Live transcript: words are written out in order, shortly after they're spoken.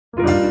So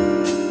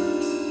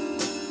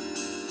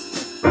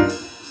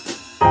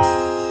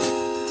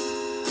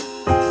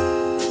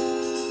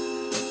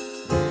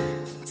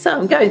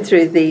I'm going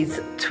through these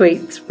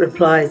tweets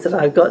replies that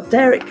I've got.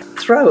 Derek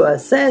Thrower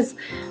says,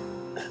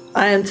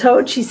 I am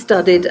told she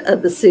studied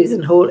at the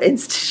Susan Hall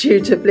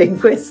Institute of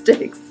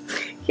Linguistics.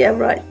 Yeah,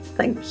 right,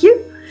 thank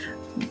you.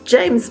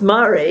 James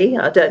Murray,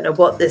 I don't know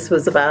what this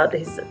was about.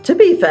 He's, to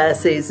be fair,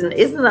 Susan,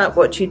 isn't that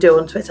what you do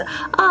on Twitter?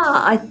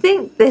 I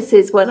think this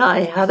is when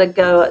I had a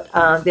go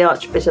at the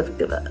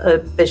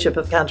Archbishop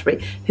of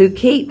Canterbury, who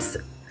keeps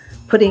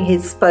putting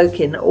his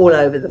spoke in all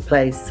over the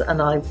place. And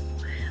I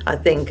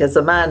think as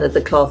a man of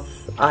the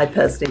cloth, I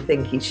personally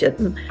think he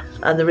shouldn't.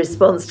 And the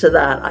response to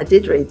that, I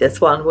did read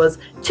this one, was,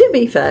 to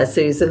be fair,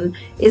 Susan,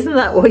 isn't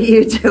that what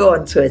you do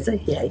on Twitter?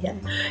 Yeah.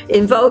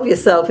 Involve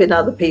yourself in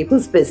other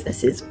people's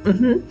businesses.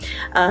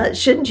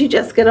 Shouldn't you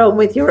just get on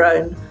with your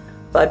own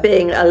by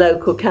being a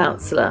local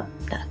councillor?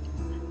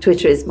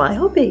 Twitter is my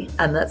hobby,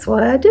 and that's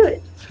why I do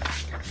it.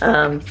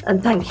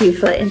 And thank you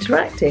for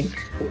interacting.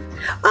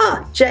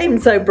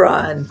 James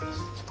O'Brien.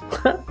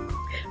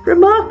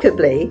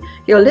 Remarkably,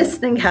 your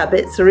listening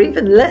habits are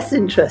even less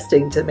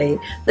interesting to me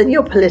than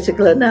your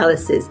political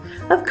analysis.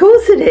 Of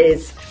course it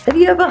is. Have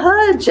you ever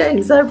heard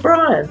James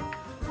O'Brien?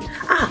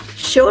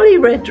 Shirley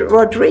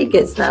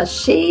Rodriguez. Now,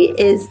 she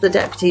is the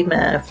Deputy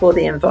Mayor for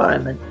the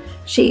Environment.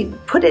 She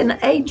put in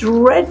a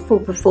dreadful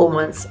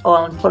performance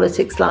on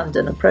Politics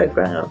London, a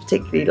programme I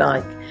particularly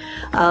like.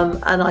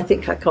 And I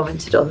think I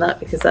commented on that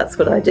because that's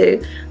what I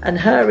do. And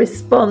her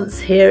response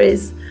here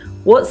is,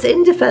 what's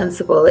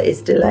indefensible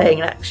is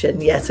delaying action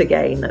yet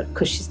again,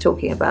 because she's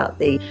talking about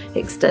the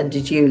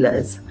extended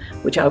ULEZ,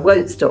 which I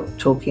won't stop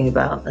talking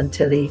about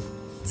until he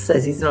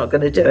says he's not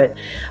going to do it,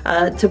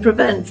 to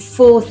prevent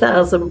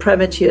 4,000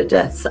 premature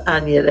deaths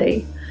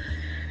annually,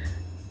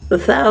 the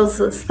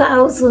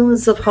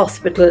thousands of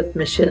hospital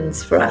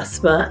admissions for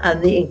asthma,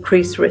 and the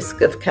increased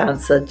risk of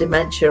cancer,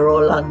 dementia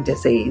or lung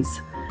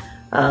disease.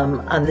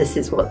 And this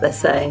is what they're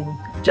saying,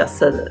 just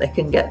so that they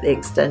can get the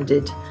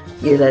extended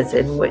ULEZ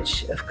in,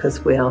 which of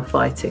course we are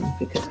fighting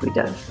because we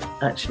don't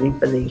actually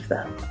believe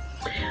that.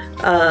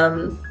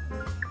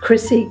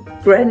 Chrissy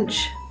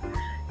Grench,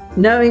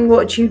 knowing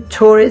what you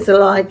Tories are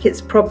like,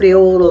 it's probably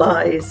all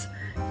lies.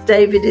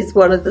 David is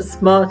one of the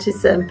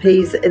smartest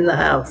MPs in the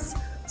House.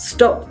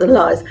 Stop the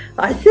lies.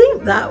 I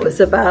think that was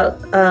about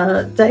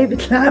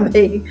David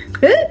Lammy,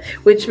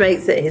 which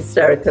makes it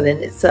hysterical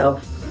in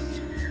itself.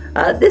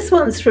 This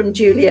one's from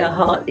Julia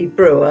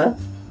Hartley-Brewer,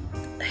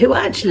 who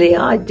actually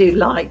I do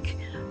like.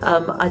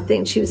 I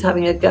think she was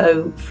having a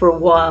go for a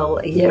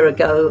while, a year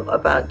ago,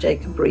 about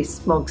Jacob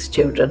Rees-Mogg's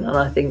children, and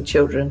I think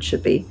children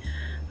should be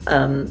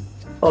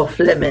off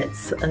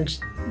limits.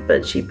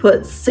 But she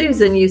puts,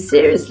 Susan, you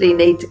seriously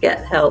need to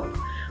get help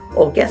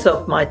or get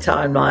off my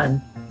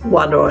timeline,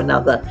 one or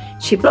another.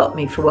 She blocked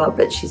me for a while,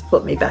 but she's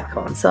put me back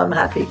on, so I'm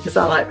happy because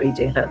I like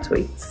reading her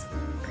tweets.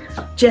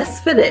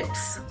 Jess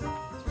Phillips.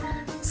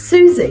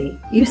 Susie,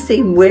 you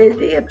seem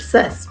weirdly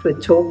obsessed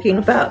with talking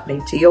about me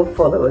to your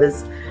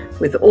followers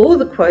with all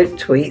the quote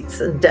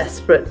tweets and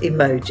desperate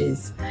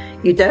emojis.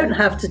 You don't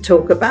have to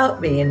talk about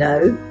me, you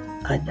know.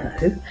 I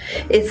know.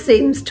 It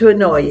seems to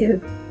annoy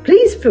you.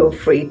 Please feel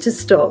free to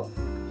stop.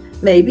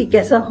 Maybe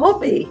get a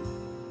hobby.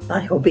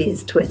 My hobby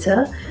is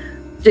Twitter.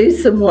 Do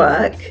some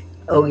work.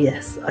 Oh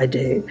yes, I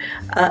do.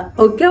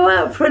 Or go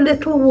out for a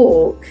little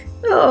walk.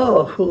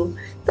 Oh,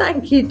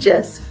 thank you,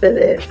 Jess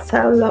Phillips.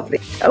 How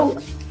lovely.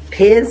 Oh,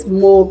 Piers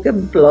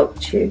Morgan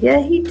blocked you. Yeah,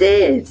 he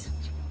did.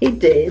 He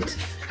did.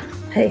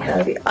 Hey,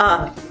 howdy.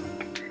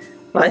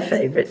 My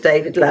favourite,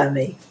 David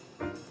Lammy.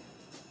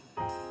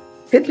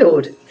 Good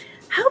Lord.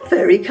 How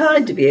very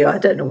kind of you. I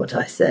don't know what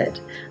I said.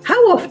 How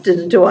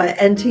often do I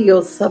enter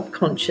your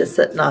subconscious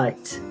at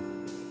night?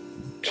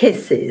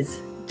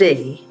 Kisses,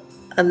 D.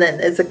 And then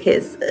there's a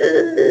kiss.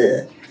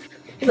 Ugh.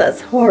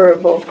 That's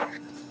horrible.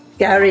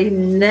 Gary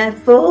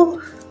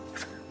Neville.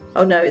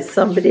 Oh no, it's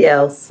somebody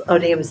else.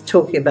 Only he was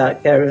talking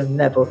about Gary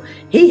Neville.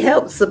 He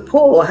helps the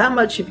poor. How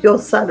much of your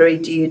salary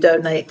do you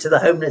donate to the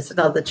homeless and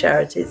other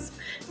charities?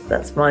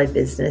 That's my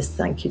business.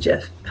 Thank you,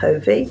 Jeff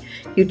Povey.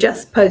 You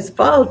just post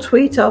vile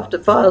tweet after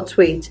vile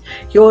tweet.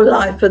 Your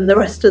life and the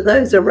rest of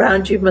those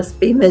around you must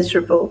be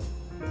miserable.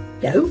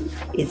 No,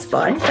 it's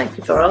fine. Thank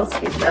you for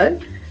asking,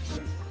 though.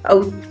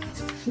 Oh,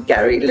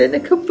 Gary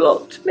Lineker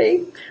blocked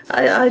me.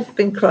 I've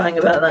been crying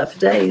about that for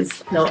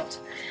days. Not.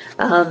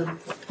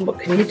 What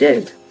can you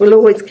do? We'll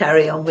always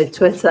carry on with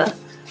Twitter.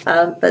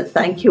 But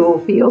thank you all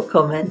for your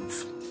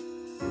comments.